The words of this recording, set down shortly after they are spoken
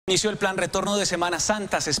Inició el plan retorno de Semana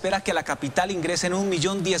Santa. Se espera que a la capital ingresen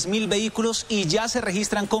 1.010.000 vehículos y ya se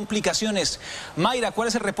registran complicaciones. Mayra, ¿cuál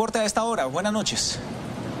es el reporte a esta hora? Buenas noches.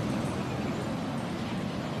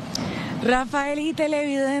 Rafael y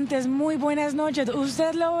televidentes, muy buenas noches.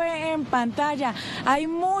 Usted lo ve en pantalla. Hay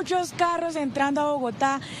muchos carros entrando a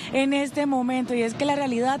Bogotá en este momento y es que la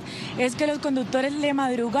realidad es que los conductores le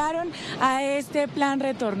madrugaron a este plan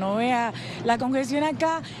retorno. Vea, la congestión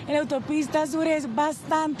acá en la autopista sur es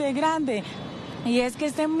bastante grande y es que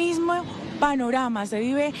este mismo panorama se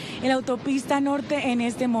vive en la autopista norte en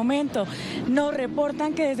este momento. Nos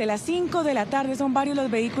reportan que desde las 5 de la tarde son varios los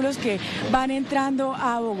vehículos que van entrando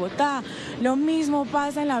a Bogotá. Lo mismo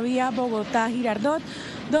pasa en la vía Bogotá-Girardot,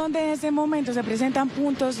 donde en este momento se presentan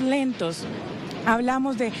puntos lentos.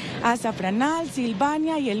 Hablamos de Azafranal,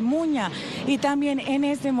 Silvania y El Muña. Y también en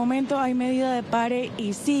este momento hay medida de pare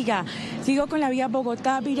y siga. Sigo con la vía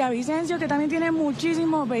Bogotá-Villavicencio, que también tiene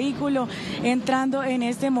muchísimos vehículos entrando en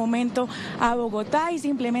este momento a Bogotá y se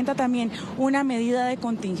implementa también una medida de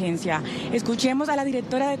contingencia. Escuchemos a la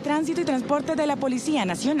directora de Tránsito y Transporte de la Policía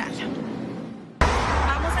Nacional.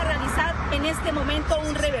 Vamos a realizar en este momento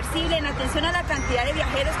un reversible en atención a la cantidad de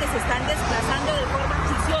viajeros que se están desplazando de forma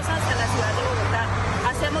juiciosa hasta la ciudad de Bogotá.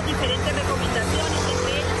 Hacemos diferentes recomendaciones,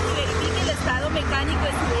 entre ellas que verifique el estado mecánico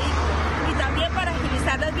de su vehículo y también para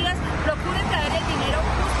agilizar las vías, procure traer el dinero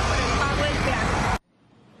justo por el pago del peaje.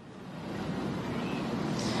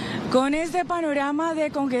 Con este panorama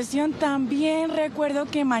de congestión también recuerdo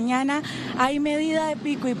que mañana hay medida de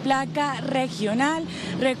pico y placa regional.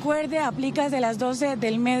 Recuerde, aplica desde las 12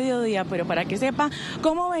 del mediodía, pero para que sepa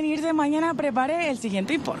cómo venir de mañana, prepare el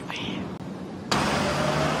siguiente informe.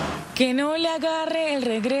 Que no le agarre el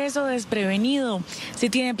regreso desprevenido. Si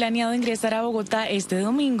tiene planeado ingresar a Bogotá este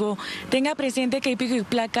domingo, tenga presente que hay pico y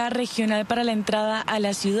placa regional para la entrada a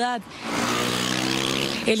la ciudad.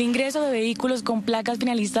 El ingreso de vehículos con placas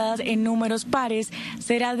finalizadas en números pares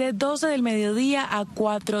será de 12 del mediodía a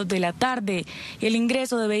 4 de la tarde. Y el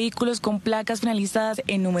ingreso de vehículos con placas finalizadas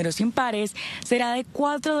en números impares será de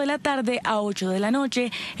 4 de la tarde a 8 de la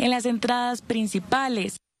noche en las entradas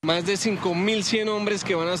principales. Más de 5.100 hombres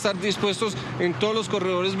que van a estar dispuestos en todos los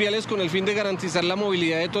corredores viales con el fin de garantizar la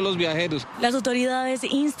movilidad de todos los viajeros. Las autoridades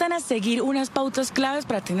instan a seguir unas pautas claves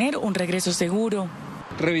para tener un regreso seguro.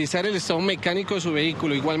 Revisar el estado mecánico de su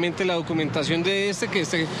vehículo, igualmente la documentación de este que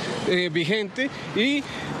esté vigente y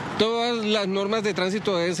todas las normas de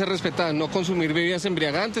tránsito deben ser respetadas, no consumir bebidas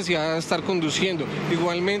embriagantes y a estar conduciendo.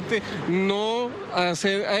 Igualmente no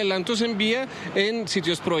hacer adelantos en vía en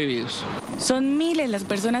sitios prohibidos. Son miles las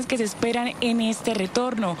personas que se esperan en este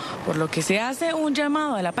retorno, por lo que se hace un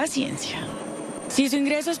llamado a la paciencia. Si su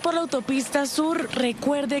ingreso es por la autopista sur,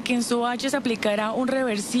 recuerde que en Soacha se aplicará un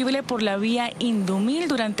reversible por la vía Indumil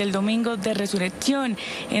durante el domingo de resurrección,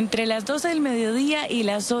 entre las 12 del mediodía y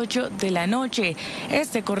las 8 de la noche.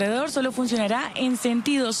 Este corredor solo funcionará en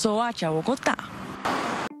sentido Soacha-Bogotá.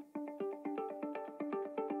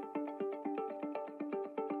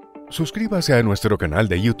 Suscríbase a nuestro canal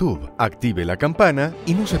de YouTube, active la campana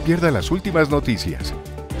y no se pierda las últimas noticias.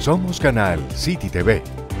 Somos canal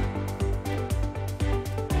CityTv.